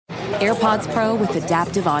AirPods Pro with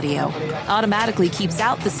adaptive audio automatically keeps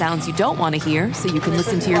out the sounds you don't want to hear so you can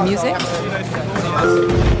listen to your music,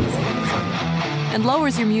 and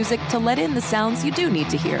lowers your music to let in the sounds you do need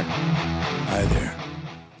to hear. Hi there.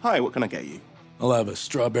 Hi, what can I get you? I'll have a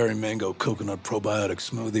strawberry mango coconut probiotic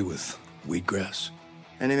smoothie with wheatgrass.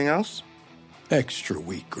 Anything else? Extra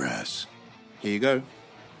wheatgrass. Here you go.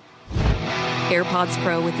 AirPods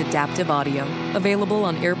Pro with adaptive audio. Available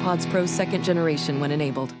on AirPods Pro 2nd generation when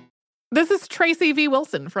enabled. This is Tracy V.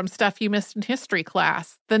 Wilson from Stuff You Missed in History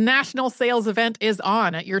class. The national sales event is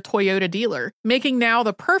on at your Toyota dealer, making now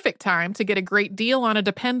the perfect time to get a great deal on a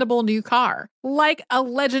dependable new car. Like a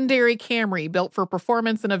legendary Camry built for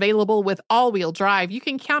performance and available with all-wheel drive, you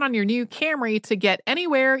can count on your new Camry to get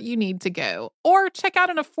anywhere you need to go. Or check out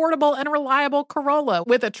an affordable and reliable Corolla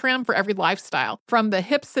with a trim for every lifestyle. From the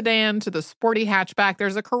hip sedan to the sporty hatchback,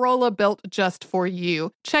 there's a Corolla built just for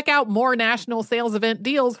you. Check out more national sales event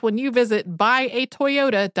deals when you visit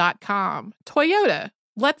buyatoyota.com. Toyota,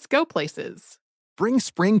 let's go places. Bring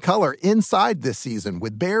spring color inside this season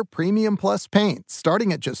with Behr Premium Plus paint,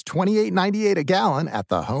 starting at just $28.98 a gallon at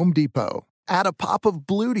the Home Depot. Add a pop of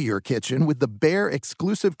blue to your kitchen with the Behr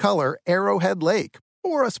exclusive color Arrowhead Lake,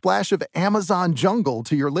 or a splash of Amazon Jungle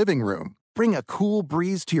to your living room. Bring a cool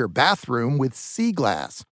breeze to your bathroom with Sea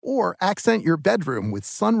Glass, or accent your bedroom with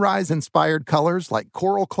sunrise-inspired colors like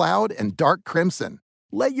Coral Cloud and Dark Crimson.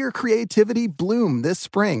 Let your creativity bloom this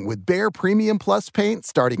spring with Behr Premium Plus paint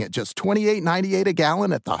starting at just $28.98 a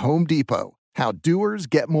gallon at the Home Depot. How doers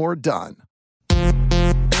get more done.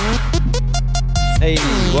 Hey,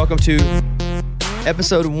 welcome to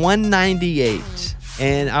episode 198.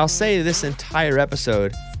 And I'll say this entire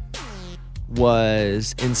episode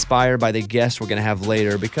was inspired by the guest we're going to have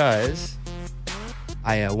later because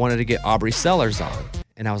I wanted to get Aubrey Sellers on.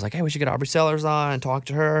 And I was like, hey, we should get Aubrey Sellers on and talk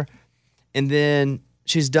to her. And then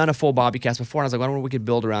she's done a full Bobbycast before, and I was like, I wonder what we could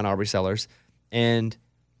build around Aubrey Sellers. And,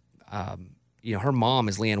 her mom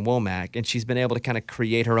is Leanne Womack, and she's been able to kind of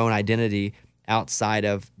create her own identity outside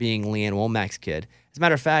of being Leanne Womack's kid. As a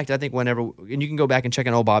matter of fact, I think and you can go back and check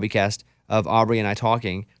an old Bobbycast of Aubrey and I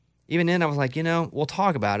talking. Even then, I was like, we'll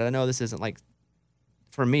talk about it. I know this isn't like,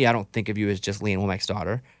 for me, I don't think of you as just Leanne Womack's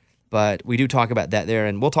daughter, but we do talk about that there,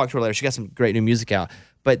 and we'll talk to her later. She got some great new music out.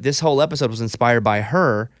 But this whole episode was inspired by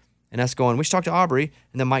her, and us going, we should talk to Aubrey,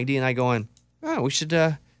 and then Mike D and I going, we should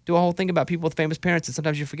do a whole thing about people with famous parents, and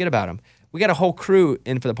sometimes you forget about them. We got a whole crew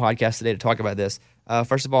in for the podcast today to talk about this.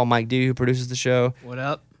 First of all, Mike D, who produces the show. What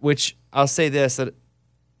up? Which, I'll say this, that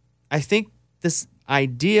I think this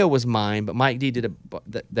idea was mine, but Mike D did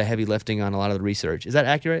the heavy lifting on a lot of the research. Is that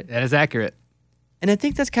accurate? That is accurate. And I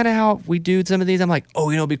think that's kind of how we do some of these. I'm like,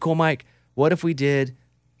 it'd be cool, Mike. What if we did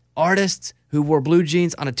artists who wore blue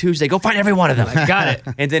jeans on a Tuesday? Go find every one of them. I got it.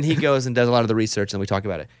 And then he goes and does a lot of the research, and we talk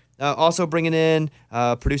about it. Also bringing in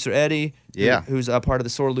producer Eddie, who's a part of the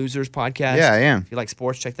Sore Losers podcast. Yeah, I am. If you like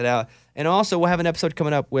sports, check that out. And also, we'll have an episode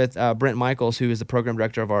coming up with Brent Michaels, who is the program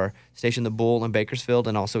director of our station, The Bull in Bakersfield,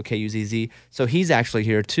 and also KUZZ. So he's actually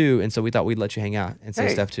here, too, and so we thought we'd let you hang out and say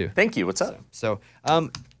stuff, too. Thank you. What's up? So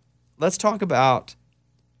let's talk about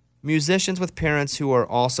musicians with parents who are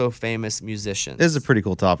also famous musicians. This is a pretty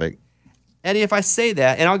cool topic. Eddie, if I say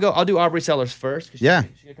that, and I'll do Aubrey Sellers first. She gonna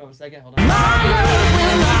come in a second. Hold on. My love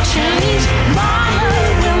will not change. My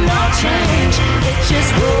love will not change. It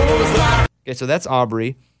just rolls like. Okay, so that's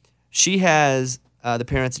Aubrey. She has the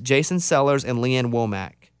parents Jason Sellers and Leanne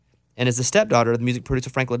Womack, and is the stepdaughter of the music producer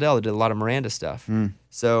Frank Liddell, who did a lot of Miranda stuff.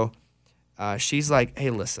 So she's like, hey,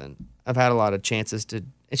 listen, I've had a lot of chances to,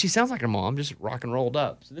 and she sounds like her mom, just rock and rolled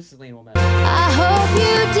up. So this is Leanne Womack. I hope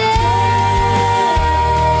you dance.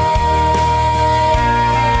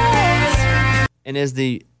 And is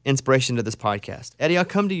the inspiration to this podcast. Eddie, I'll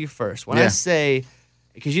come to you first. When I say,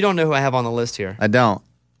 because you don't know who I have on the list here. I don't.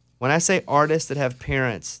 When I say artists that have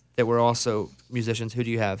parents that were also musicians, who do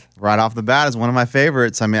you have? Right off the bat is one of my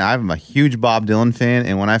favorites. I mean, I'm a huge Bob Dylan fan,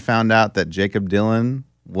 and when I found out that Jakob Dylan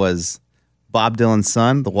was Bob Dylan's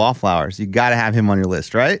son, the Wallflowers, you got to have him on your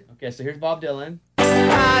list, right? Okay, so here's Bob Dylan.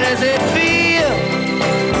 How does it feel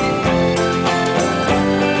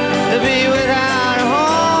to be without a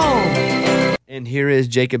home? And here is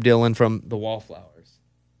Jakob Dylan from the Wallflowers.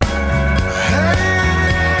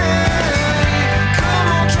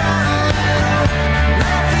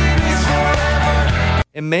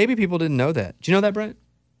 And maybe people didn't know that. Do you know that, Brent?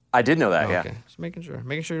 I did know that, yeah. Okay, just making sure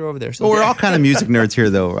you're over there. Well, we're all kind of music nerds here,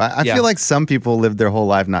 though. I feel like some people live their whole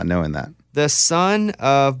life not knowing that. The son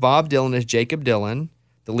of Bob Dylan is Jakob Dylan,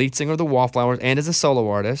 the lead singer of the Wallflowers, and is a solo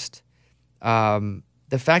artist. The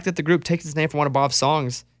fact that the group takes its name from one of Bob's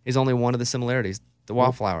songs is only one of the similarities, the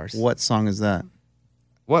Wallflowers. What song is that?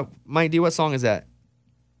 What, Mike D, what song is that?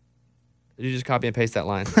 Did you just copy and paste that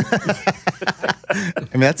line? I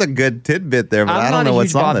mean, that's a good tidbit there, but I don't know what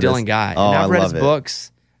song I'm not a that huge is. Bob Dylan guy. Oh, and I've I read love his it.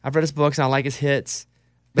 books. I've read his books and I like his hits.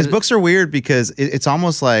 His books are weird because it's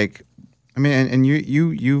almost like, I mean, and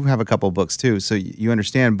you have a couple of books too, so you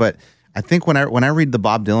understand. But I think when I read the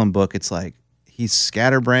Bob Dylan book, it's like he's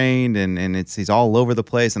scatterbrained and he's all over the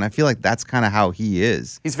place, and I feel like that's kind of how he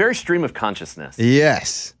is. He's very stream of consciousness.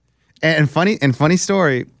 Yes, and funny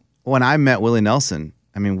story. When I met Willie Nelson,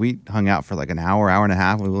 I mean, we hung out for like an hour and a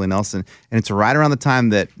half with Willie Nelson, and it's right around the time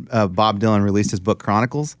that Bob Dylan released his book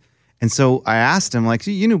Chronicles. And so I asked him, like,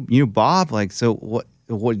 you knew Bob, like, so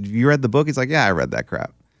what you read the book? He's like, yeah, I read that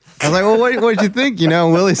crap. I was like, well, what did you think? You know,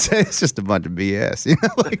 Willie said it's just a bunch of BS. You know,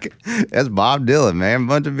 like, that's Bob Dylan, man, a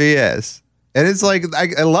bunch of BS. And it's like,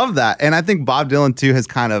 I love that. And I think Bob Dylan, too, has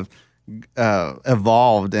kind of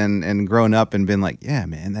evolved and grown up and been like, yeah,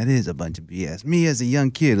 man, that is a bunch of BS. Me as a young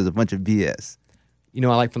kid was a bunch of BS. You know,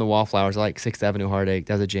 I like from the Wallflowers, I like 6th Avenue Heartache.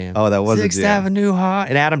 That was a jam. Oh, that was a 6th jam. Avenue Heart.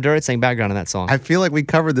 And Adam Duritz sang background in that song. I feel like we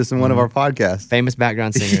covered this in one of our podcasts. Famous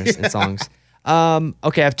background singers and songs.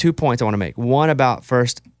 Okay, I have 2 points I want to make. One about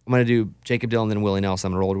first, I'm going to do Jacob Dylan, then Willie Nelson.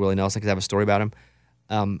 I'm going to roll with Willie Nelson because I have a story about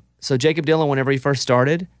him. So Jacob Dylan, whenever he first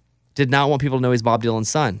started, did not want people to know he's Bob Dylan's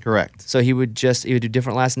son. Correct. So he would do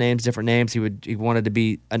different last names, different names. He wanted to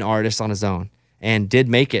be an artist on his own and did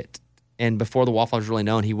make it. And before the Wallflowers was really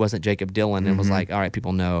known, he wasn't Jacob Dylan and was like, all right,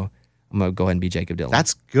 people know I'm going to go ahead and be Jacob Dylan.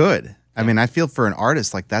 That's good. I mean, I feel for an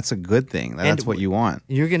artist, like that's a good thing. That's what you want.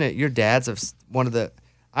 Your dad's one of the,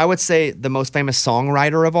 I would say, the most famous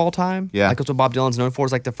songwriter of all time. Yeah. Like that's what Bob Dylan's known for,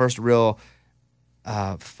 is like the first real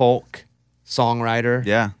folk songwriter.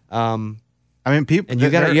 Yeah. I mean, people, And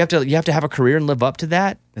you have to have a career and live up to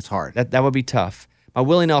that. it's hard. That would be tough. My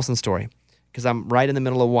Willie Nelson story, because I'm right in the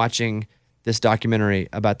middle of watching this documentary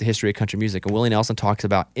about the history of country music, and Willie Nelson talks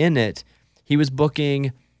about in it, he was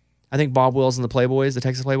booking, I think, Bob Wills and the Playboys, the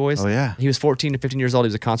Texas Playboys. Oh, yeah. He was 14 to 15 years old. He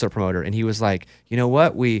was a concert promoter, and he was like, you know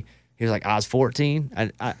what? He was like, I was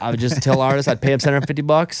 14. I would just tell artists I'd pay them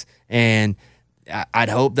 $750, and I'd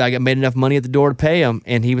hope that I got made enough money at the door to pay him.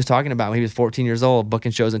 And he was talking about when he was 14 years old,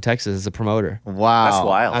 booking shows in Texas as a promoter. Wow. That's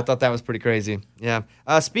wild. I thought that was pretty crazy. Yeah.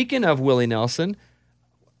 Speaking of Willie Nelson,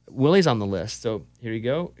 Willie's on the list. So here you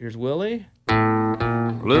go. Here's Willie.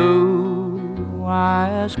 Blue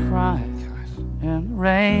eyes crying in the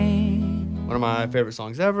rain. One of my favorite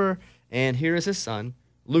songs ever. And here is his son,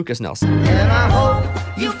 Lucas Nelson. And I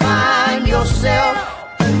hope you find yourself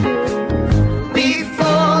before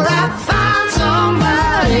I find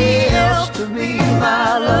somebody else to be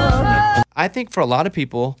my love. I think for a lot of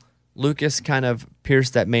people, Lucas kind of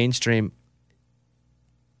pierced that mainstream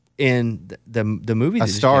in the movie. A that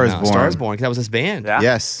just Star came is out. Born. Star is Born, because that was his band. Yeah.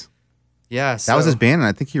 Yes. Yeah. That was his band, and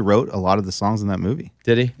I think he wrote a lot of the songs in that movie.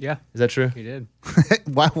 Did he? Yeah. Is that true? He did.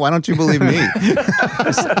 Why don't you believe me?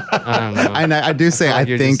 I don't know. I do say feel I like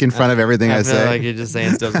you're think just- in front of everything I feel say. like you're just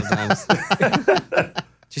saying stuff sometimes.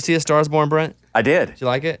 Did you see A Star is Born, Brent? I did. Did you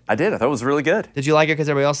like it? I did. I thought it was really good. Did you like it because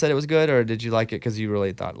everybody else said it was good, or did you like it because you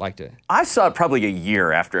really liked it? I saw it probably a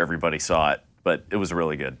year after everybody saw it, but it was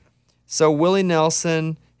really good. So Willie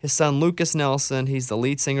Nelson, his son Lucas Nelson, he's the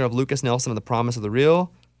lead singer of Lucas Nelson and the Promise of the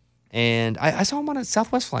Real. And I saw him on a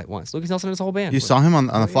Southwest flight once. Lucas Nelson and his whole band. You saw him on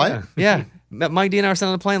the flight? Yeah. Mike D and I were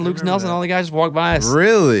sitting on the plane. Lucas Nelson, all the guys just walked by us.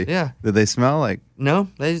 Really? Yeah. Did they smell like? No,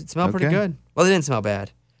 they smell pretty Okay. good. Well, they didn't smell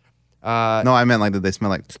bad. No, I meant like, did they smell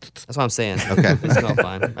like? That's what I'm saying. Okay. They smell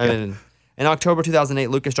fine. I mean, in October 2008,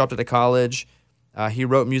 Lucas dropped out of college. He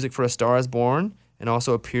wrote music for A Star is Born and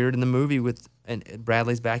also appeared in the movie with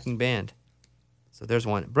Bradley's backing band. So there's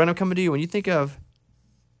one. Brent, I'm coming to you. When you think of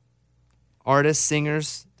artists,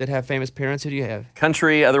 singers that have famous parents, who do you have?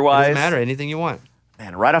 Country, It otherwise. doesn't matter. Anything you want.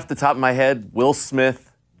 Man, right off the top of my head, Will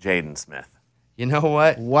Smith, Jaden Smith. You know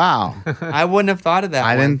what? Wow. I wouldn't have thought of that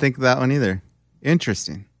I one. didn't think of that one either.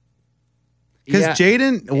 Interesting. Because Yeah.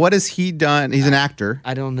 Jaden, what has he done? He's an actor.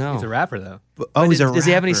 I don't know. He's a rapper, though. Oh, he's a rapper. Does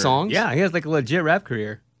he have any songs? Yeah, he has like a legit rap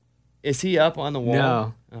career. Is he up on the wall?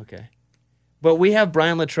 No. Okay. But we have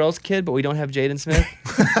Brian Luttrell's kid, but we don't have Jaden Smith.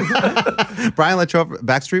 Brian Latrell,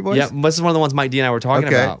 Backstreet Boys? Yeah, this is one of the ones Mike D and I were talking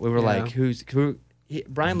Okay. about. We were Yeah. like,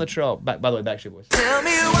 Brian Luttrell, by the way, Backstreet Boys.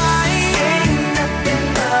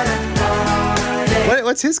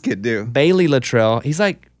 What's his kid do? Bailey Luttrell, he's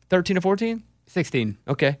like 13 or 14? 16.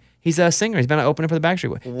 Okay. He's a singer. He's been an opener for the Backstreet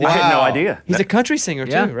Boys. I had no idea. He's a country singer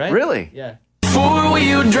Yeah. too, right? Really? Yeah.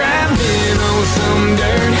 Four-wheel driving on some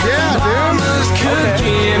dirt. Yeah, dude. Mama's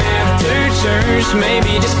cooking after church.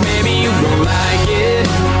 Maybe, just maybe you won't like it.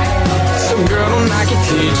 So girl, don't knock it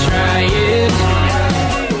till you try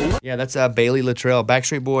it. Yeah, that's Bailey Luttrell.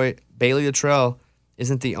 Backstreet Boy, Bailey Luttrell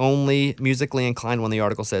isn't the only musically inclined one, the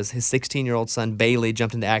article says. His 16-year-old son, Bailey,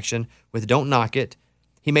 jumped into action with Don't Knock It.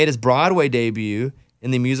 He made his Broadway debut in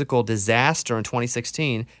the musical Disaster in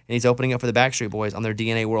 2016, and he's opening up for the Backstreet Boys on their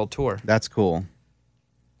DNA World Tour. That's cool.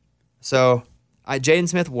 So, Jaden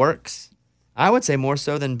Smith works, I would say, more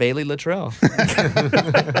so than Bailey Littrell.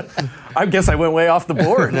 I guess I went way off the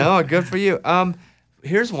board. No, good for you.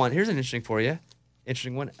 Here's one. Here's an interesting for you.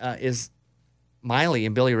 Interesting one is Miley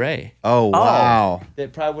and Billy Ray. Oh, wow.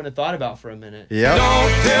 That probably wouldn't have thought about for a minute. Yep.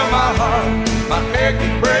 Don't tell my heart, my achy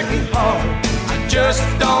breaky heart. I just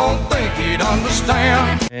don't think he'd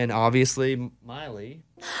understand. And obviously, Miley.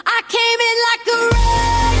 I came in like a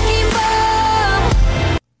wrecking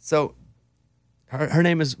ball. So, her real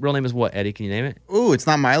name is what, Eddie? Can you name it? Ooh, it's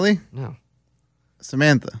not Miley? No.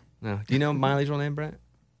 Samantha. No. Do you know Miley's real name, Brent?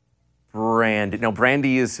 Brandy. No,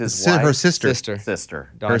 Brandy is his wife. Her sister. Sister.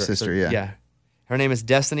 Daughter. Her sister, yeah. Yeah. Her name is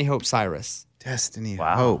Destiny Hope Cyrus. Destiny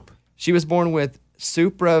Wow. Hope. She was born with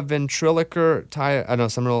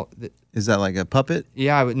supraventricular seminal. Is that like a puppet?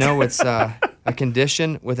 Yeah, I would know it's a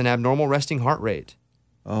condition with an abnormal resting heart rate.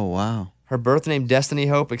 Oh, wow. Her birth name, Destiny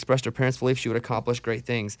Hope, expressed her parents' belief she would accomplish great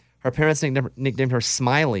things. Her parents nicknamed her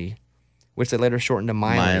Smiley, which they later shortened to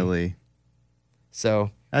Miley.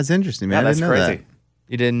 So that's interesting, man. Yeah, that's I didn't know crazy. that.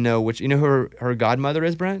 you didn't know which. You know who her godmother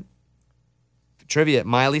is, Brent? Trivia: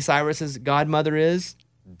 Miley Cyrus's godmother is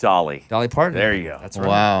Dolly. Dolly Parton. There you go. That's right.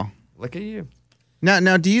 Wow. Look at you.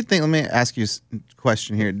 Now, do you think? Let me ask you a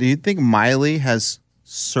question here. Do you think Miley has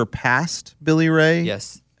surpassed Billy Ray?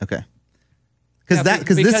 Yes. Okay. Yeah,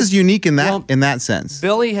 Because this is unique in that well, in that sense.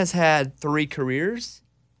 Billy has had 3 careers,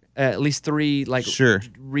 at least 3 Sure.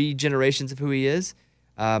 regenerations of who he is.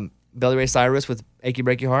 Billy Ray Cyrus with "Achy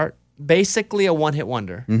Breaky Heart," basically a one-hit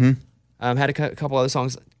wonder. Mm-hmm. Had a couple other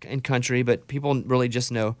songs in country, but people really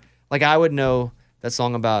just know. Like I would know that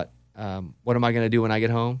song about "What am I gonna do when I get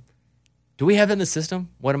home." Do we have it in the system?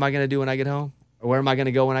 What am I gonna do when I get home, or where am I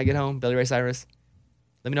gonna go when I get home? Billy Ray Cyrus.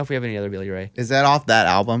 Let me know if we have any other Billy Ray. Is that off that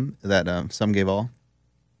album that Some Gave All?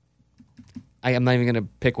 I'm not even gonna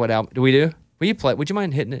pick what album. Do we do? Will you play? Would you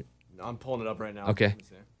mind hitting it? I'm pulling it up right now. Okay.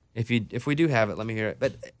 If we do have it, let me hear it.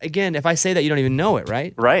 But again, if I say that, you don't even know it,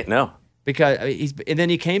 right? Right? No. Because and then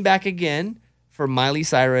he came back again for Miley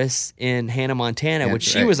Cyrus in Hannah Montana, Yeah, which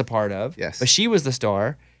she right. was a part of. Yes. But she was the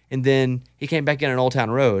star. And then he came back in on Old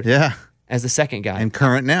Town Road Yeah. as the second guy. And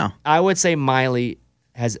current now. I would say Miley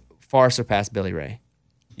has far surpassed Billy Ray.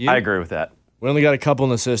 You? I agree with that. We only got a couple in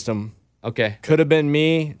the system. Okay. Could have been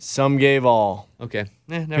me. Some gave all. Okay.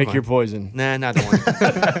 Never Pick mind. your poison. Nah, neither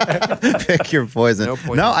one. Pick your poison. No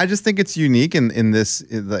poison. No, I just think it's unique in this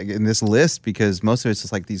list because most of it's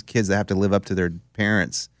just like these kids that have to live up to their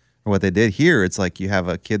parents or what they did. Here, it's like you have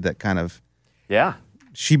a kid that kind of Yeah.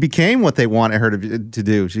 she became what they wanted her to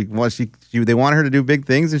do. They wanted her to do big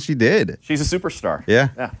things, and she did. She's a superstar. Yeah.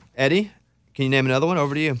 Yeah. Eddie, can you name another one?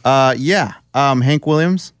 Over to you. Yeah. Hank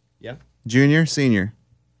Williams, Yeah. Jr., Senior.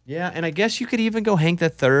 Yeah, and I guess you could even go Hank the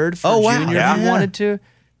Third for Oh, wow. Junior Yeah. if you wanted to.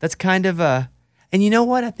 That's kind of a... And you know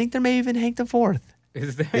what? I think there may even Hank the Fourth.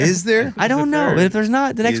 Is there? Is there? I don't know. third? But if there's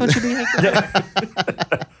not, the next one Is- should be Hank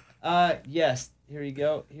the Fourth. Yes. Here you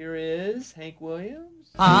go. Here is Hank Williams.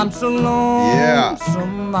 I'm so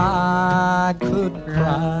lonesome I could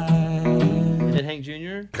cry. And then Hank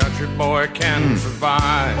Jr. Country boy can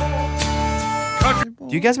survive.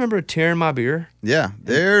 Do you guys remember Tear in My Beer? Yeah.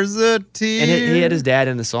 There's a tear. And he had his dad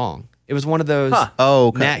in the song. It was one of those Oh,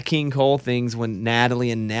 okay. Nat King Cole things when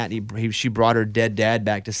Natalie and Nat, she brought her dead dad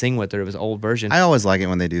back to sing with her. It was an old version. I always like it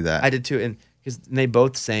when they do that. I did too. And because they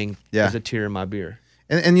both sang Yeah. There's a Tear in My Beer.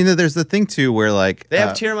 And there's the thing too where like They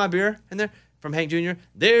have Tear in My Beer in there from Hank Jr.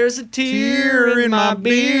 There's a tear in my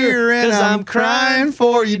beer, and I'm crying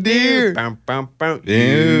for you, dear. Bum, bum, bum.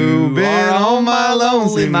 You've been on my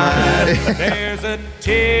lonely mind. There's a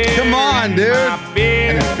tear Come on, dude. in my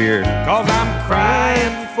beer, And his beard. cause I'm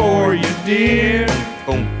crying for you, dear.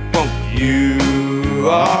 Boom, boom. You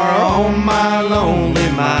are on my lonely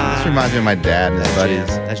This mind. reminds me of my dad and his buddies.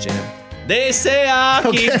 That's jam. They say I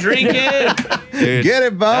keep drinking. Dude, Get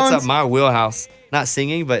it, Bones? That's up my wheelhouse. Not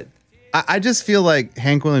singing, but I just feel like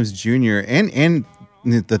Hank Williams Jr. and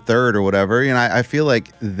the third or whatever, I feel like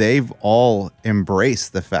they've all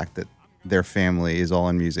embraced the fact that their family is all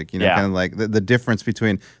in music. Yeah. Kind of like the difference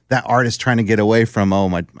between that artist trying to get away from,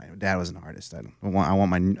 my dad was an artist. I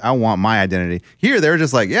want my identity. Here they're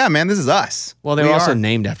just like, yeah, man, this is us. well, they We were also are.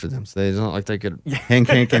 named after them, so it's not like they could. Hank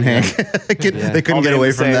and Hank. They couldn't All get named away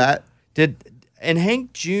the from same. that.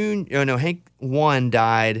 Hank Jr. Oh no, Hank 1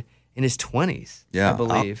 died in his 20s. Yeah, I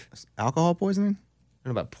believe. Alcohol poisoning. I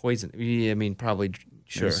don't know about poison. Yeah, I mean, probably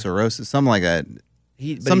sure. Cirrhosis, something like that.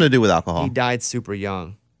 Something to do with alcohol. He died super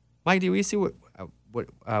young. Mike, do we see what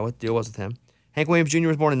the deal was with him? Hank Williams Jr.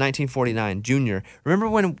 was born in 1949. Jr. Remember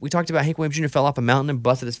when we talked about Hank Williams Jr. fell off a mountain and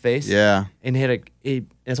busted his face? Yeah. And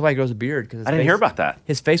that's why he grows a beard. Cause I didn't hear about that.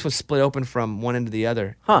 His face was split open from one end to the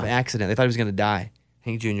other by accident. They thought he was going to die.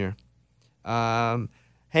 Hank Jr.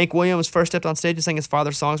 Hank Williams first stepped on stage and sang his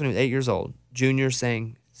father's songs when he was 8 years old. Jr.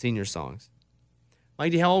 sang senior songs.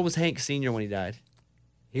 Mike, how old was Hank Sr. when he died?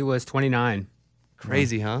 He was 29.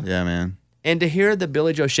 Crazy, huh? Yeah, man. And to hear the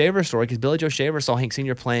Billy Joe Shaver story, because Billy Joe Shaver saw Hank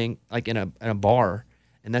Sr. playing like in a bar,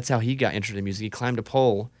 and that's how he got interested in music. He climbed a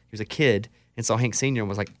pole. He was a kid and saw Hank Sr. and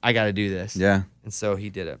was like, I got to do this. Yeah. And so he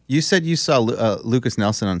did it. You said you saw Lucas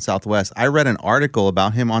Nelson on Southwest. I read an article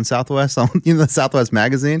about him on Southwest, on the Southwest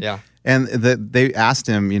magazine. Yeah. And they asked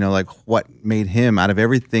him, like what made him, out of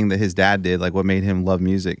everything that his dad did, like what made him love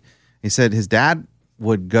music. He said his dad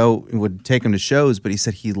would take him to shows, but he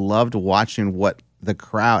said he loved watching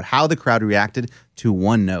how the crowd reacted to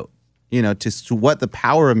one note. To what the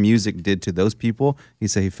power of music did to those people. He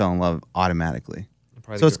said he fell in love automatically.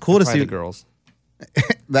 So it's cool to see the girls.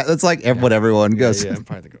 That's like what everyone goes. Yeah,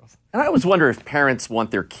 probably the girls. And I always wonder if parents want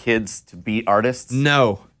their kids to be artists.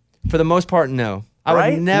 No. For the most part, no. I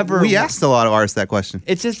Right? would never. We asked a lot of artists that question.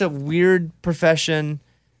 It's just a weird profession.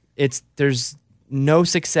 There's no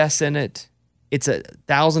success in it. It's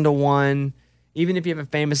 1,000 to 1. Even if you have a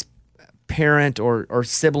famous parent or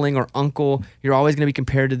sibling or uncle, you're always going to be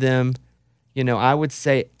compared to them. I would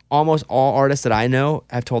say almost all artists that I know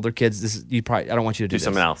have told their kids, I don't want you to do this.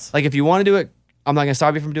 something else. Like if you want to do it, I'm not going to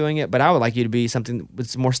stop you from doing it, but I would like you to be something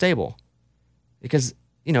that's more stable. Because,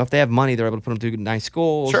 if they have money, they're able to put them through nice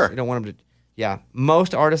schools. Sure. You don't want them to. Yeah.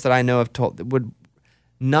 Most artists that I know would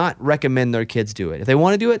not recommend their kids do it. If they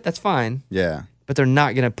want to do it, that's fine. Yeah. But they're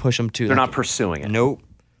not going to push them to. They're not pursuing it. Nope.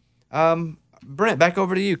 Brent, back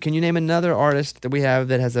over to you. Can you name another artist that we have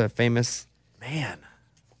that has a famous... Man.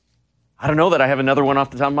 I don't know that I have another one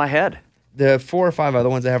off the top of my head. The 4 or 5 other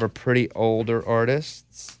ones I have are pretty older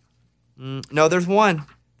artists. No, there's one.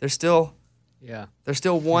 There's still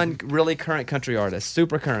one really current country artist.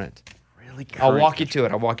 Super current. Really current. I'll walk you to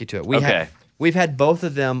it. We've had both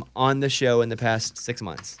of them on the show in the past 6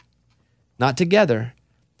 months. Not together.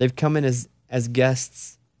 They've come in as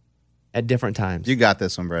guests at different times. You got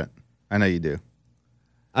this one, Brett. I know you do.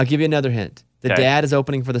 I'll give you another hint. The Okay. dad is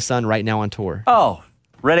opening for the Sun right now on tour. Oh,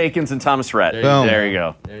 Rhett Akins and Thomas Rhett. There you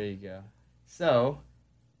go. There you go. So,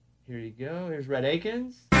 here you go. Here's Rhett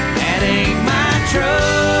Akins. That ain't my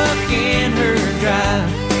truck in her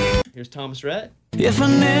drive. Here's Thomas Rhett. If I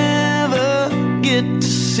never get to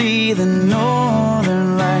see the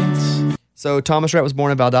northern lights. So Thomas Rhett was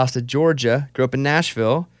born in Valdosta, Georgia, grew up in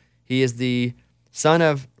Nashville. He is the son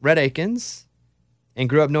of Rhett Akins and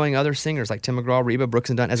grew up knowing other singers like Tim McGraw, Reba, Brooks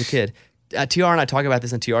and Dunn as a kid. TR and I talk about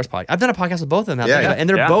this in TR's podcast. I've done a podcast with both of them, and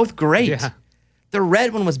they're both great. Yeah. The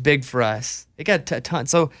Red one was big for us. It got a ton.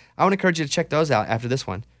 So I want to encourage you to check those out after this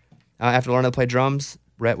one. After learning to play drums,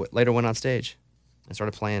 Rhett later went on stage and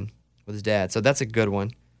started playing with his dad. So that's a good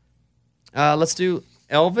one. Let's do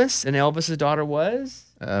Elvis, and Elvis's daughter was?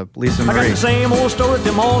 Lisa I got Marie. the same old story with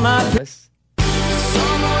them all night.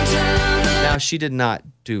 Now, she did not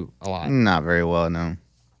do a lot. Not very well, no.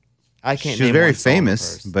 I can't She was name very one song of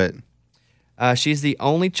famous, hers. but She's the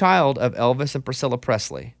only child of Elvis and Priscilla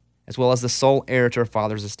Presley, as well as the sole heir to her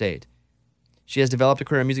father's estate. She has developed a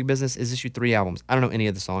career in music business, has issued 3 albums. I don't know any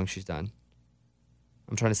of the songs she's done.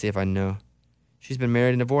 I'm trying to see if I know. She's been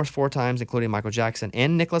married and divorced 4 times, including Michael Jackson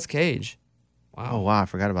and Nicolas Cage. oh wow, I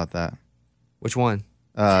forgot about that. Which one?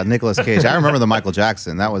 Nicolas Cage. I remember the Michael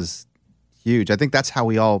Jackson. That was huge. I think that's how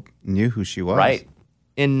we all knew who she was. Right.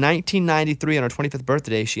 In 1993, on her 25th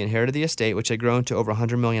birthday, she inherited the estate, which had grown to over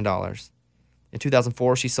 $100 million. In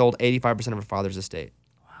 2004, she sold 85% of her father's estate.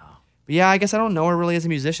 Wow. But yeah, I guess I don't know her really as a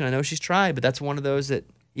musician. I know she's tried, but that's one of those that,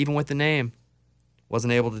 even with the name,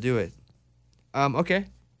 wasn't able to do it. Okay.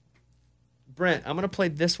 Brent, I'm going to play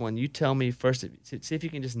this one. You tell me first, see if you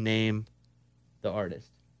can just name the artist.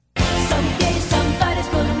 Someday somebody's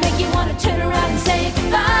gonna make you wanna turn around and say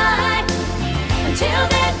goodbye. Until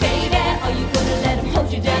then, baby, are you gonna let him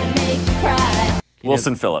hold you down and make you cry?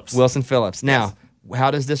 Wilson Phillips. Wilson Phillips. Now,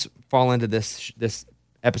 how does this fall into this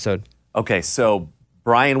episode? Okay, so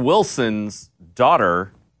Brian Wilson's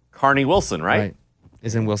daughter, Carney Wilson, right?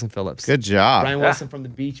 Is in Wilson Phillips. Good job. Brian Wilson from the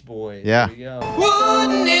Beach Boys. Yeah. There you go.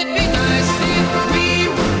 Wouldn't it be nice if we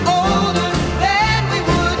were older? Then we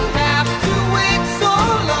wouldn't have to wait so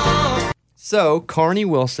long. So, Carney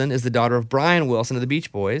Wilson is the daughter of Brian Wilson of the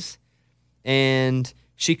Beach Boys. And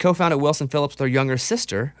she co-founded Wilson Phillips with her younger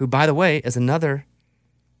sister, who, by the way, is another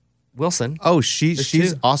Wilson. Oh, she's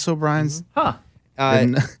 2. also Brian's. Huh.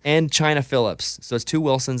 and China Phillips. So it's 2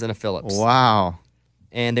 Wilsons and a Phillips. Wow.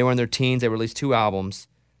 And they were in their teens. They released 2 albums.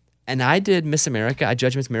 And I did Miss America. I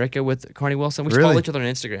judged Miss America with Carney Wilson. We follow each other on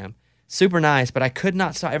Instagram. Super nice, but I could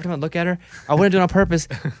not stop. Every time I look at her, I wouldn't do it on purpose.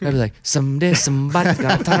 I'd be like, someday somebody's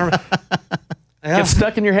gonna turn around. Get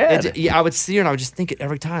stuck in your head. Yeah, I would see her and I would just think it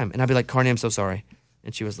every time. And I'd be like, Carney, I'm so sorry.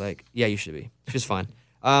 And she was like, yeah, you should be. She was fine.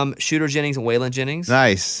 Shooter Jennings and Waylon Jennings.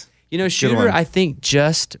 Nice. You know, Shooter, I think,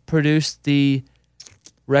 just produced the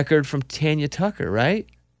record from Tanya Tucker, right?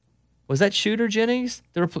 Was that Shooter Jennings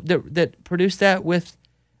that produced that with...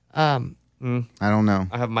 I don't know.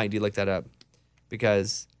 I have Mike D look that up.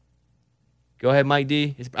 Because... Go ahead, Mike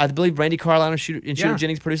D. I believe Randy Carlisle and Shooter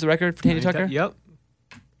Jennings produced the record for Tanya Tucker? Yep.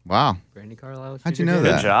 Wow. Randy Carlisle. How'd you know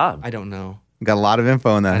that? Good job. I don't know. Got a lot of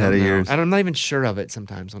info in that head of yours. I'm not even sure of it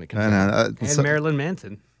sometimes when it comes out. And Marilyn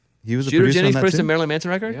Manson. He was a Shooter producer Jennings on that produced too? a Marilyn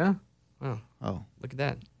Manson record? Yeah. Oh, look at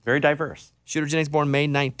that. Very diverse. Shooter Jennings born May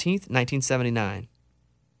 19th, 1979.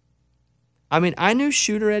 I mean, I knew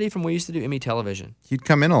Shooter Eddie from when we used to do Emmy Television. He'd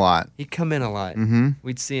come in a lot. He'd come in a lot. Mm-hmm.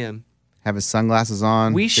 We'd see him. Have his sunglasses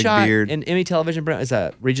on. We big shot beard. in Emmy Television. It's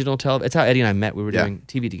a regional television. It's how Eddie and I met. We were Yeah. doing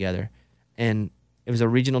TV together. And it was a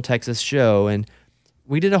regional Texas show. And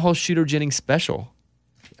we did a whole Shooter Jennings special,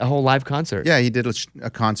 a whole live concert. Yeah, he did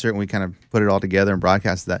a concert and we kind of put it all together and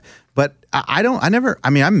broadcasted that. But I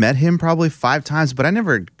met him probably 5 times, but I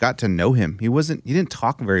never got to know him. He didn't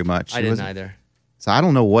talk very much. I didn't either. So I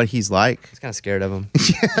don't know what he's like. I was kind of scared of him.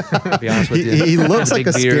 To be honest with you. He looks like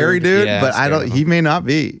Big a scary beard. dude, Yeah, but scared of him. he may not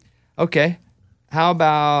be. Okay. How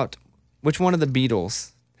about which one of the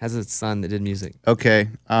Beatles has a son that did music? Okay.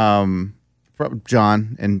 John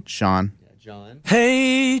and Sean. Yeah, John.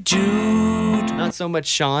 Hey Jude. Not so much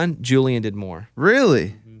Sean. Julian did more.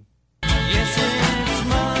 Really? Yes, it's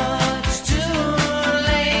much too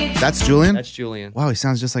late. That's Julian? That's Julian. Wow, he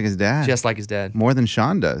sounds just like his dad. Just like his dad. More than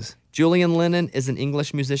Sean does. Julian Lennon is an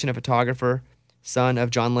English musician and photographer, son of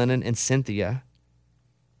John Lennon and Cynthia.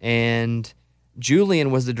 And Julian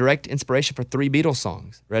was the direct inspiration for 3 Beatles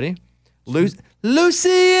songs. Ready? Lucy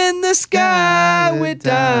in the Sky with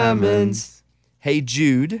Diamonds. Hey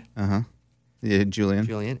Jude. Uh-huh. Yeah, Julian.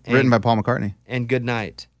 Julian. Written by Paul McCartney. And Good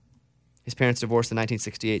Night. His parents divorced in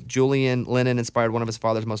 1968. Julian Lennon inspired one of his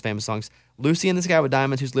father's most famous songs, Lucy in the Sky with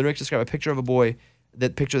Diamonds, whose lyrics describe a picture of a boy,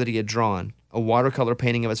 that picture that he had drawn, a watercolor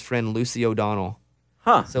painting of his friend Lucy O'Donnell.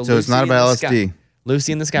 Huh. So it's not about LSD.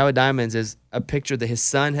 Lucy in the Sky with Diamonds is a picture that his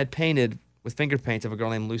son had painted with finger paints of a girl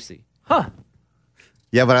named Lucy. Huh.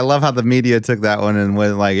 Yeah, but I love how the media took that one and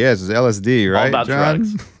went like, yes, it's LSD, right, All about John?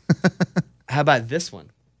 drugs. How about this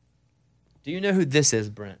one? Do you know who this is,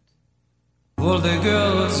 Brent? Well, the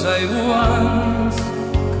girls say once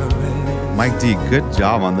correct. Mike D, good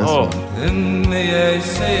job on this one. Then may I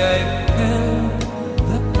say I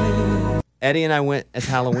Eddie and I went as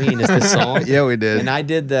Halloween as this song. Yeah, we did. And I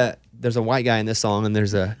did there's a white guy in this song and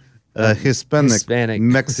there's a Hispanic,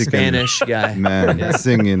 Mexican, Spanish guy. man Yeah.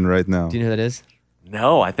 singing right now. Do you know who that is?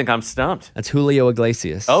 No, I think I'm stumped. That's Julio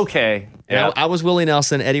Iglesias. Okay. And Yeah. I was Willie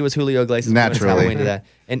Nelson. Eddie was Julio Iglesias. We went as Naturally. Halloween to that.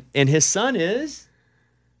 And his son is...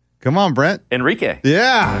 Come on, Brent. Enrique.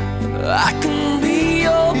 Yeah. I can be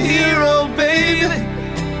your hero, baby.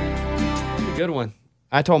 A good one.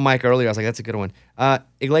 I told Mike earlier, I was like, that's a good one.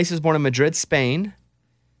 Iglesias was born in Madrid, Spain.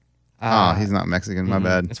 Oh, he's not Mexican. My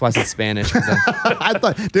bad. That's why I said Spanish. 'cause I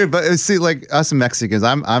thought, dude, but see, like us Mexicans,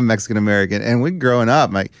 I'm Mexican American, and we growing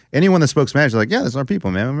up, like anyone that spoke Spanish, like, yeah, that's our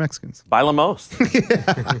people, man. We're Mexicans.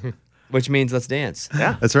 Bailamos. which means let's dance.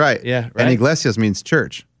 Yeah. That's right. Yeah, right. And Iglesias means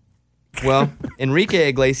church. Well, Enrique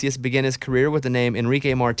Iglesias began his career with the name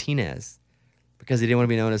Enrique Martinez because he didn't want to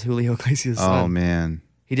be known as Julio Iglesias' son. Oh man.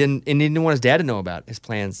 He didn't want his dad to know about his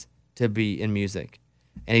plans to be in music.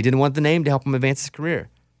 And he didn't want the name to help him advance his career.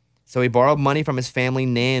 So he borrowed money from his family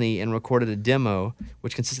nanny and recorded a demo,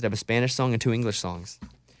 which consisted of a Spanish song and 2 English songs.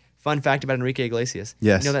 Fun fact about Enrique Iglesias.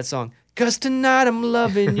 Yes. You know that song? 'Cause tonight I'm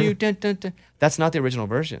loving you. Dun, dun, dun. That's not the original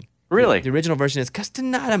version. Really? The original version is 'Cause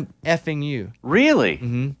tonight I'm effing you. Really?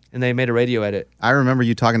 Mm-hmm. And they made a radio edit. I remember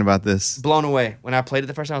you talking about this. Blown away. When I played it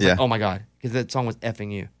the first time, I was Yeah. like, oh my God. Because that song was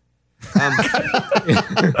effing you.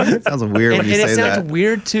 It sounds weird when you and say it sounds that.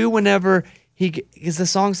 weird too whenever because the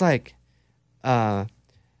song's like, I've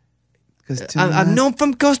known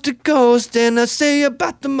from coast to coast, and I say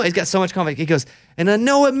about the. He's got so much confidence. He goes, and I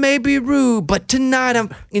know it may be rude, but tonight I'm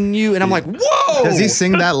in you, and I'm like, whoa! Does he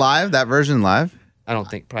sing that live? That version live? I don't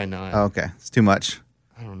think, probably not. Oh, okay, it's too much.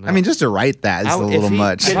 I don't know. I mean, just to write that is a little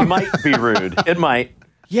much. It might be rude. It might.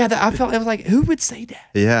 Yeah, I felt I was like, who would say that?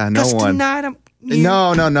 Yeah, no 'Cause one. tonight I'm. You. No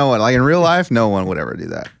one. Like in real life, no one would ever do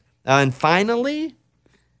that. And finally,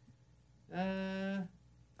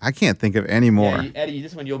 I can't think of any more. Eddie,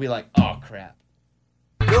 this one you'll be like, oh crap.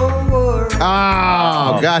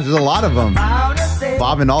 Oh, gosh, there's a lot of them.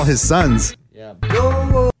 Bob and all his sons. Yeah.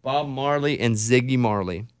 Bob Marley and Ziggy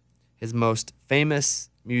Marley, his most famous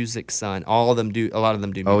music son. A lot of them do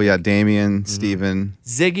music. Oh, yeah, Damien, Stephen.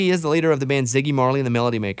 Ziggy is the leader of the band Ziggy Marley and the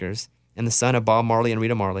Melody Makers, and the son of Bob Marley and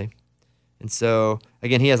Rita Marley. And so,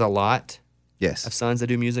 again, he has a lot of sons that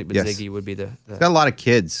do music, but Ziggy would be the He's got a lot of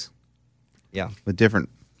kids. Yeah. With different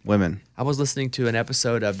women. I was listening to an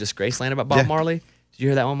episode of Disgraceland about Bob Marley. Did you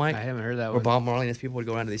hear that one, Mike? I haven't heard that Where one. Bob Marley and his people would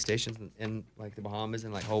go around to these stations in like the Bahamas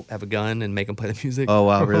and like have a gun and make them play the music. Oh,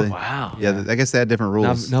 wow, really? Wow. Yeah, I guess they had different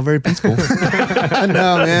rules. Not very peaceful.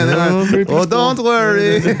 No, man. Well, don't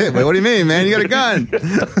worry. Wait, what do you mean, man? You got a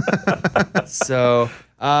gun. So,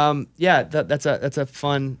 that's a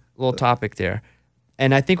fun little topic there.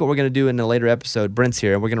 And I think what we're going to do in a later episode, Brent's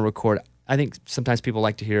here, and we're going to record. I think sometimes people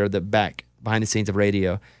like to hear the behind the scenes of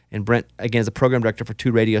radio. And Brent, again, is a program director for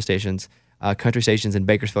 2 radio stations, country stations in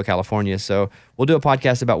Bakersfield, California. So we'll do a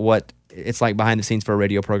podcast about what it's like behind the scenes for a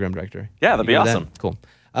radio program director. Yeah, that'd be awesome. Cool.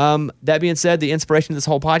 That being said, the inspiration of this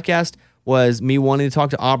whole podcast was me wanting to talk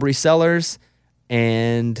to Aubrey Sellers.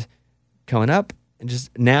 And coming up, and just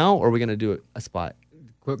now, or are we going to do a spot?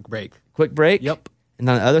 Quick break. Quick break? Yep. And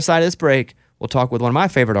on the other side of this break, we'll talk with one of my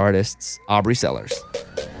favorite artists, Aubrey Sellers.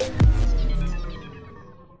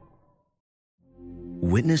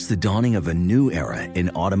 Witness the dawning of a new era in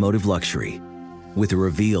automotive luxury with a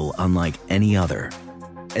reveal unlike any other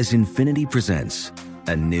as Infiniti presents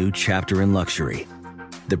a new chapter in luxury,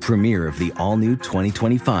 the premiere of the all-new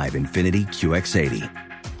 2025 Infiniti QX80.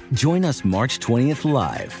 Join us March 20th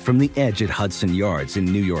live from the Edge at Hudson Yards in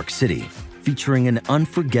New York City, featuring an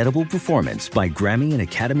unforgettable performance by Grammy and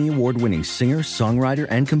Academy Award-winning singer, songwriter,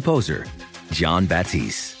 and composer, Jon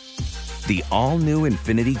Batiste. The all-new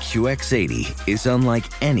Infiniti QX80 is unlike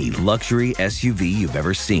any luxury SUV you've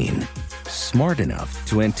ever seen. Smart enough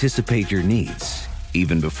to anticipate your needs,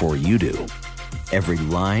 even before you do. Every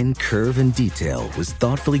line, curve, and detail was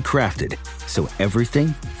thoughtfully crafted, so everything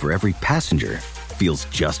for every passenger feels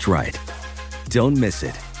just right. Don't miss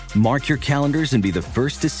it. Mark your calendars and be the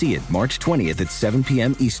first to see it March 20th at 7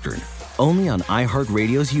 p.m. Eastern, only on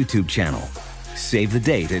iHeartRadio's YouTube channel. Save the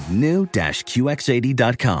date at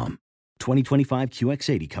new-QX80.com. 2025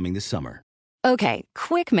 QX80 coming this summer. Okay,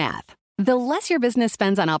 quick math. The less your business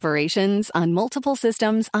spends on operations, on multiple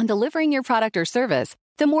systems, on delivering your product or service,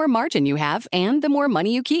 the more margin you have and the more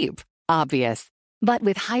money you keep. Obvious. But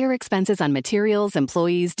with higher expenses on materials,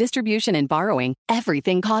 employees, distribution, and borrowing,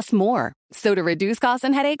 everything costs more. So to reduce costs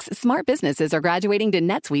and headaches, smart businesses are graduating to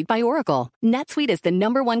NetSuite by Oracle. NetSuite is the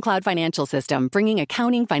 #1 cloud financial system, bringing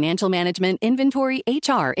accounting, financial management, inventory,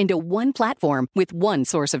 HR into one platform with one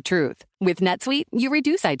source of truth. With NetSuite, you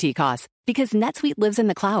reduce IT costs because NetSuite lives in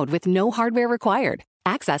the cloud with no hardware required,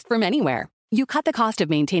 accessed from anywhere. You cut the cost of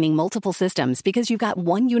maintaining multiple systems because you've got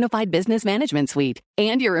one unified business management suite.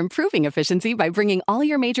 And you're improving efficiency by bringing all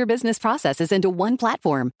your major business processes into one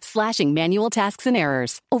platform, slashing manual tasks and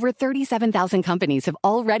errors. Over 37,000 companies have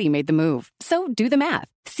already made the move. So do the math.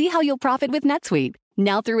 See how you'll profit with NetSuite.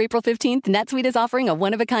 Now through April 15th, NetSuite is offering a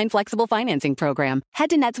one-of-a-kind flexible financing program. Head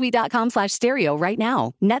to netsuite.com/stereo right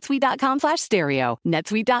now. netsuite.com/stereo.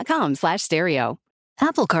 netsuite.com/stereo.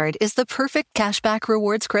 Apple Card is the perfect cashback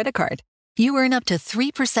rewards credit card. You earn up to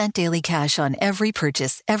 3% daily cash on every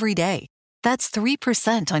purchase every day. That's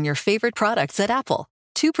 3% on your favorite products at Apple,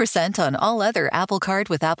 2% on all other Apple Card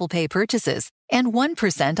with Apple Pay purchases, and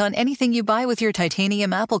 1% on anything you buy with your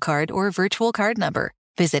titanium Apple Card or virtual card number.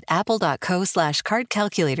 Visit apple.co/card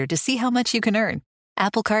calculator to see how much you can earn.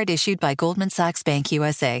 Apple Card issued by Goldman Sachs Bank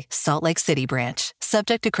USA, Salt Lake City branch.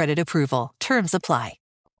 Subject to credit approval. Terms apply.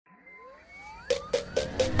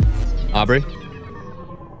 Aubrey?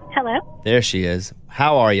 Hello. There she is.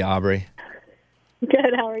 How are you, Aubrey?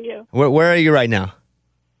 Good. How are you? Where are you right now?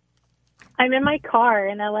 I'm in my car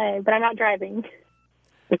in LA, but I'm not driving.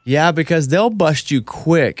 Yeah, because they'll bust you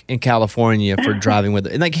quick in California for driving with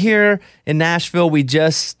it. And like here in Nashville, we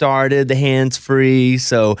just started the hands-free,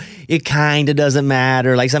 so it kind of doesn't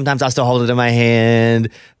matter. Like sometimes I still hold it in my hand.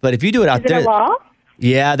 But if you do it out Is there. it a law?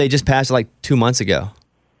 Yeah, they just passed it like 2 months ago.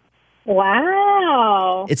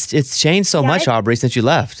 Wow. It's changed so much, Aubrey, since you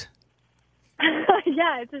left.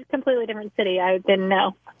 Yeah, it's a completely different city. I didn't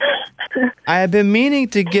know. I have been meaning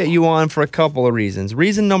to get you on for a couple of reasons.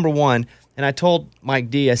 Reason number one, and I told Mike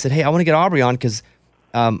D, I said, hey, I want to get Aubrey on because,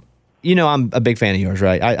 you know, I'm a big fan of yours,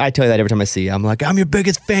 right? I tell you that every time I see you. I'm like, I'm your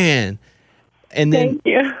biggest fan. And then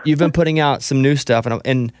you've been putting out some new stuff,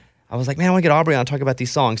 and I was like, man, I want to get Aubrey on and talk about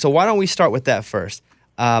these songs. So why don't we start with that first?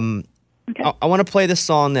 I want to play this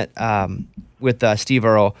song that with Steve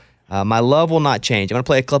Earle. My Love Will Not Change. I'm going to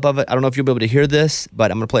play a clip of it. I don't know if you'll be able to hear this,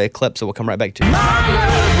 but I'm going to play a clip, so we'll come right back to it.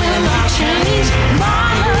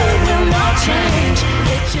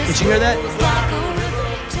 Did you hear that?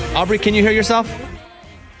 Aubrey, can you hear yourself?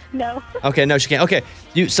 No. Okay, no, she can't. Okay,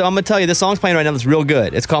 so I'm going to tell you, this song's playing right now that's real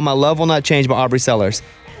good. It's called My Love Will Not Change by Aubrey Sellers.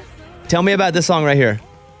 Tell me about this song right here.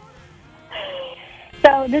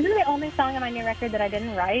 So this is the only song on my new record that I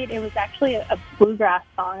didn't write. It was actually a bluegrass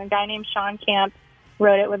song. A guy named Sean Camp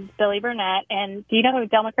wrote it with Billy Burnett. And do you know who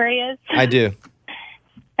Del McCurry is? I do.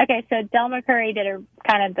 Okay, so Del McCurry did a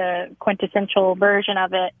kind of the quintessential version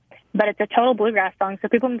of it, but it's a total bluegrass song, so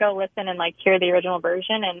people can go listen and like hear the original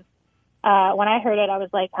version. And when I heard it, I was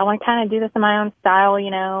like, I want to kind of do this in my own style, you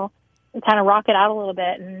know, and kind of rock it out a little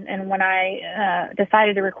bit. And when I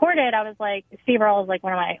decided to record it, I was like, Steve Earle is like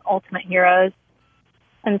one of my ultimate heroes.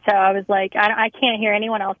 And so I was like, I can't hear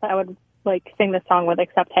anyone else that I would like sing this song with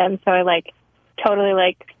except him. So I like totally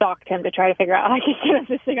like stalked him to try to figure out how I could get him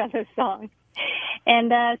to sing on this song.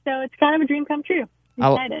 And so it's kind of a dream come true.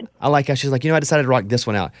 I'm excited. I like how she's like, you know, I decided to rock this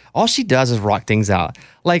one out. All she does is rock things out.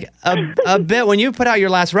 Like a bit when you put out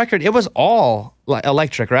your last record, it was all like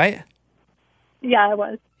electric, right? Yeah, it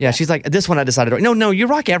was. Yeah, she's like, this one I decided to rock. No, you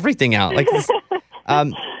rock everything out. Like this,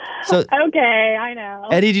 so okay, I know.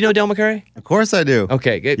 Eddie, do you know Del McCurry? Of course I do.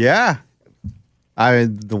 Okay, good. Yeah.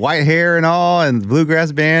 The white hair and all, and the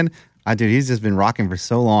bluegrass band. Dude, he's just been rocking for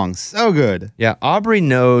so long. So good. Yeah, Aubrey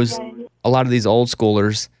knows a lot of these old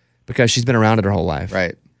schoolers because she's been around it her whole life.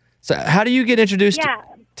 Right. So how do you get introduced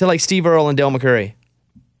to like Steve Earle and Del McCurry?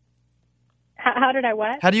 How did I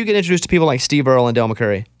what? How do you get introduced to people like Steve Earle and Del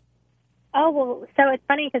McCurry? Oh, well, so it's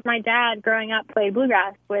funny because my dad, growing up, played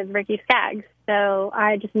bluegrass with Ricky Skaggs. So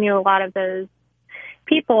I just knew a lot of those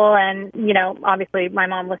people. And, you know, obviously my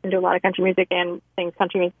mom listened to a lot of country music and sings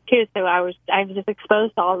country music too. So I was just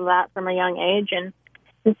exposed to all of that from a young age. And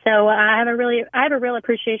so I have a real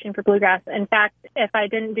appreciation for bluegrass. In fact, if I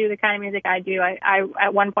didn't do the kind of music I do, I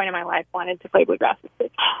at one point in my life wanted to play bluegrass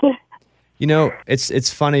music. You know,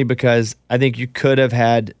 it's funny because I think you could have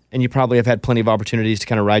had, and you probably have had plenty of opportunities to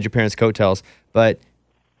kind of ride your parents' coattails, but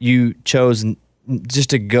you chose just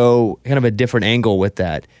to go kind of a different angle with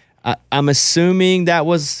that. I'm assuming that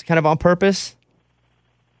was kind of on purpose?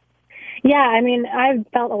 Yeah, I mean, I've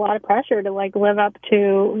felt a lot of pressure to like live up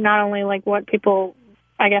to not only like what people,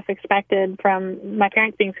 I guess, expected from my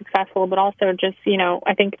parents being successful, but also just, you know,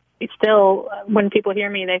 I think still when people hear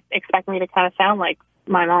me, they expect me to kind of sound like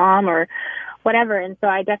my mom or whatever. And so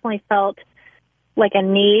I definitely felt like a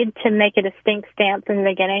need to make a distinct stance from the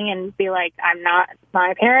beginning and be like, I'm not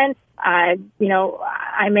my parents. I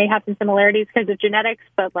may have some similarities because of genetics,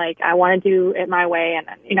 but like I want to do it my way. And,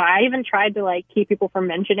 you know, I even tried to like keep people from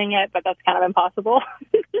mentioning it, but that's kind of impossible.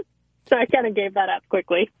 So I kind of gave that up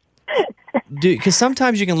quickly. Dude, because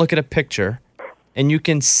sometimes you can look at a picture and you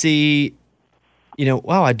can see, you know,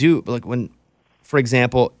 wow, I do. Like when, for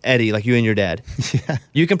example, Eddie, like you and your dad,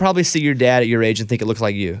 you can probably see your dad at your age and think it looks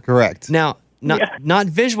like you. Correct. Now, not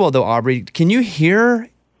visual though, Aubrey. Can you hear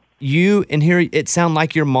you and hear it sound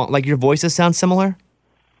like your mom, like your voices sound similar?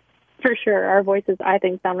 For sure. Our voices, I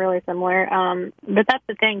think, sound really similar. But that's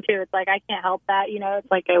the thing, too. It's like I can't help that. You know,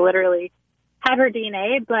 it's like I literally have her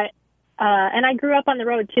DNA. But and I grew up on the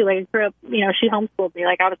road, too. Like, I grew up, you know, she homeschooled me.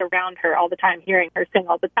 Like, I was around her all the time, hearing her sing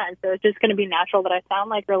all the time. So it's just going to be natural that I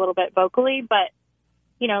sound like her a little bit vocally. But,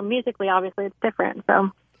 you know, musically, obviously, it's different. So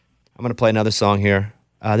I'm going to play another song here.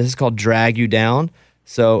 This is called Drag You Down.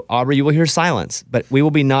 So, Aubrey, you will hear silence, but we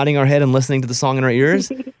will be nodding our head and listening to the song in our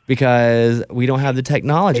ears because we don't have the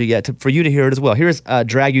technology yet for you to hear it as well. Here's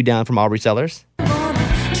Drag You Down from Aubrey Sellers.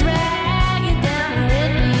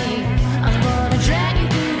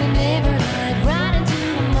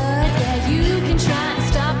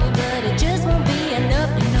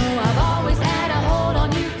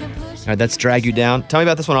 All right, that's Drag You Down. Tell me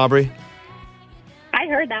about this one, Aubrey. I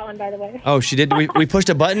heard that one, by the way. Oh, she did? We pushed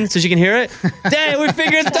a button so she can hear it? Dang, we're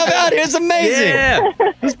figuring stuff out here. It's amazing. Yeah.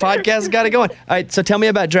 This podcast got it going. All right, so tell me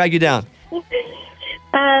about Drag You Down.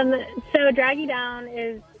 So Drag You Down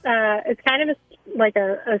is it's kind of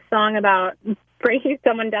a song about bringing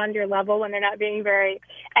someone down to your level when they're not being very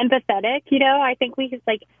empathetic. You know, I think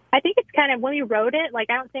it's kind of, when we wrote it, like,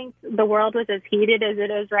 I don't think the world was as heated as it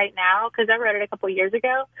is right now, because I wrote it a couple years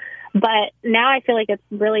ago. But now I feel like it's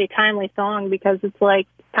really a timely song because it's like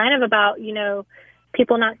kind of about, you know,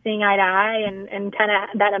 people not seeing eye to eye and kind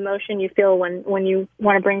of that emotion you feel when you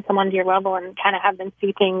want to bring someone to your level and kind of have them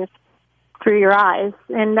see things through your eyes.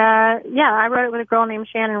 And I wrote it with a girl named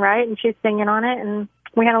Shannon Wright, and she's singing on it, and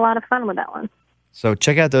we had a lot of fun with that one. So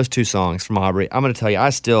check out those two songs from Aubrey. I'm going to tell you,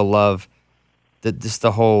 I still love just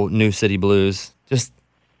the whole New City Blues. Just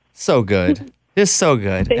so good. Just so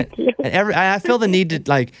good. Thank you. And I feel the need to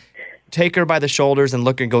like take her by the shoulders and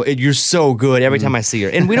look and go, "You're so good" every time I see her.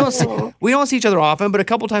 And we don't see each other often, but a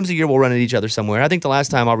couple times a year we'll run into each other somewhere. I think the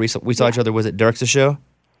last time we saw each other was at Dirk's show.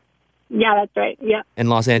 Yeah, that's right. Yeah. In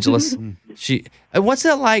Los Angeles. What's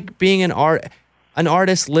it like being an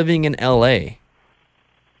artist living in LA?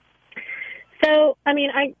 So, I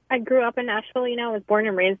mean, I grew up in Nashville, I was born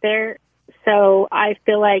and raised there. So I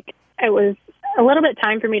feel like it was a little bit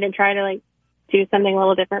time for me to try to like do something a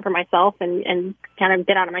little different for myself and kind of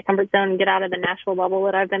get out of my comfort zone and get out of the Nashville bubble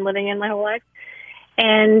that I've been living in my whole life.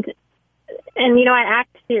 And I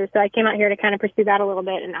act here, so I came out here to kind of pursue that a little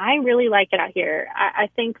bit, and I really like it out here. I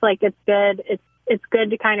think like it's good. It's good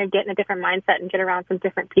to kind of get in a different mindset and get around some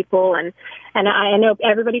different people. And I know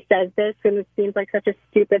everybody says this, and it seems like such a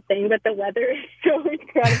stupid thing, but the weather is so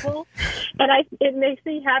incredible, and it makes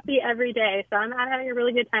me happy every day. So I'm having a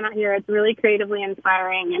really good time out here. It's really creatively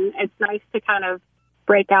inspiring, and it's nice to kind of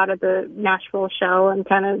break out of the Nashville shell and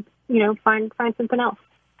kind of find something else.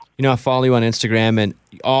 I follow you on Instagram, and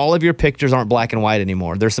all of your pictures aren't black and white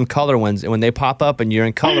anymore. There's some color ones, and when they pop up and you're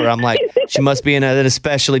in color, I'm like, she must be in an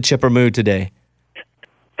especially chipper mood today.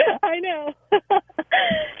 I know. Yeah,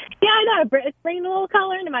 I know. It's bringing a little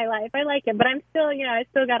color into my life. I like it, but I'm still, I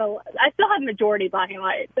still have majority black and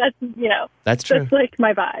white. That's true. That's like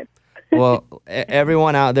my vibe. Well,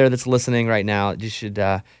 everyone out there that's listening right now, you should.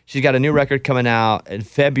 She's got a new record coming out in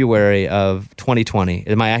February of 2020.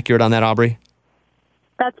 Am I accurate on that, Aubrey?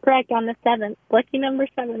 That's correct, on the 7th. Lucky number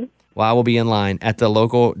 7. Well, I will be in line at the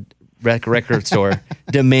local record store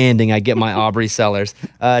demanding I get my Aubrey Sellers.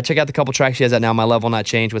 Check out the couple tracks she has out now, My Love Will Not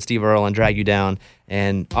Change with Steve Earle and Drag You Down.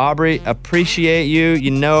 And Aubrey, appreciate you.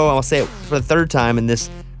 I'll say it for the third time in this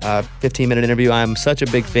 15-minute interview. I'm such a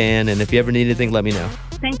big fan, and if you ever need anything, let me know.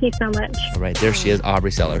 Thank you so much. All right, there she is,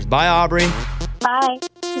 Aubrey Sellers. Bye, Aubrey. Bye.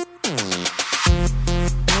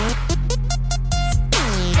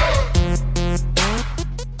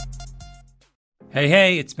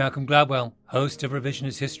 Hey, it's Malcolm Gladwell, host of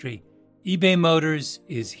Revisionist History. eBay Motors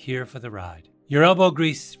is here for the ride. Your elbow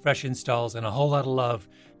grease, fresh installs, and a whole lot of love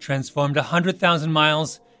transformed 100,000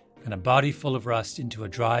 miles and a body full of rust into a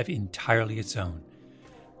drive entirely its own.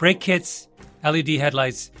 Brake kits, LED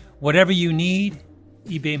headlights, whatever you need,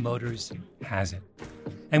 eBay Motors has it.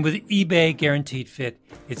 And with eBay Guaranteed Fit,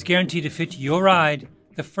 it's guaranteed to fit your ride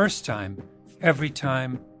the first time, every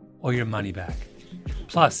time, or your money back.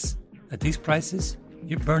 Plus, at these prices,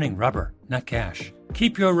 you're burning rubber, not cash.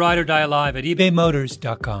 Keep your ride or die alive at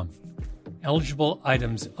ebaymotors.com. Eligible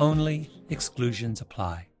items only. Exclusions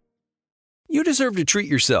apply. You deserve to treat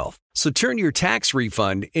yourself, so turn your tax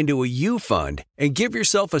refund into a U fund and give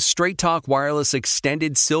yourself a Straight Talk Wireless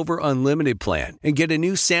Extended Silver Unlimited plan and get a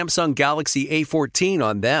new Samsung Galaxy A14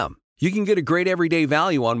 on them. You can get a great everyday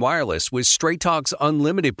value on wireless with Straight Talk's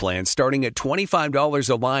Unlimited plan starting at $25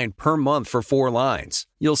 a line per month for 4 lines.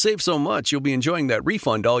 You'll save so much you'll be enjoying that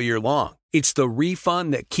refund all year long. It's the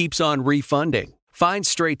refund that keeps on refunding. Find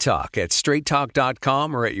Straight Talk at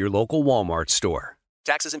straighttalk.com or at your local Walmart store.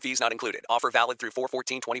 Taxes and fees not included. Offer valid through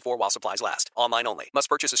 4/14/24 while supplies last. Online only. Must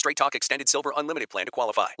purchase a Straight Talk Extended Silver Unlimited plan to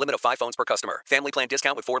qualify. Limit of 5 phones per customer. Family plan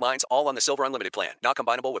discount with 4 lines, all on the Silver Unlimited plan. Not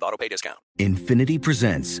combinable with autopay discount. Infiniti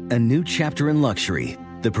presents a new chapter in luxury.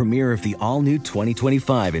 The premiere of the all-new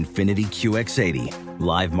 2025 Infiniti QX80.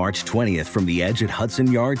 Live March 20th from the Edge at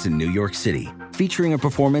Hudson Yards in New York City. Featuring a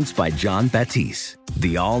performance by John Batiste.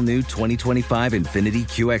 The all-new 2025 Infiniti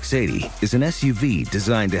QX80 is an SUV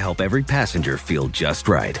designed to help every passenger feel just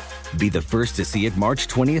right. Be the first to see it March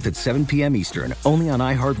 20th at 7 p.m. Eastern, only on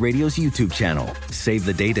iHeartRadio's YouTube channel. Save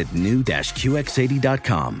the date at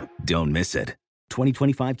new-QX80.com. Don't miss it.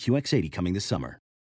 2025 QX80 coming this summer.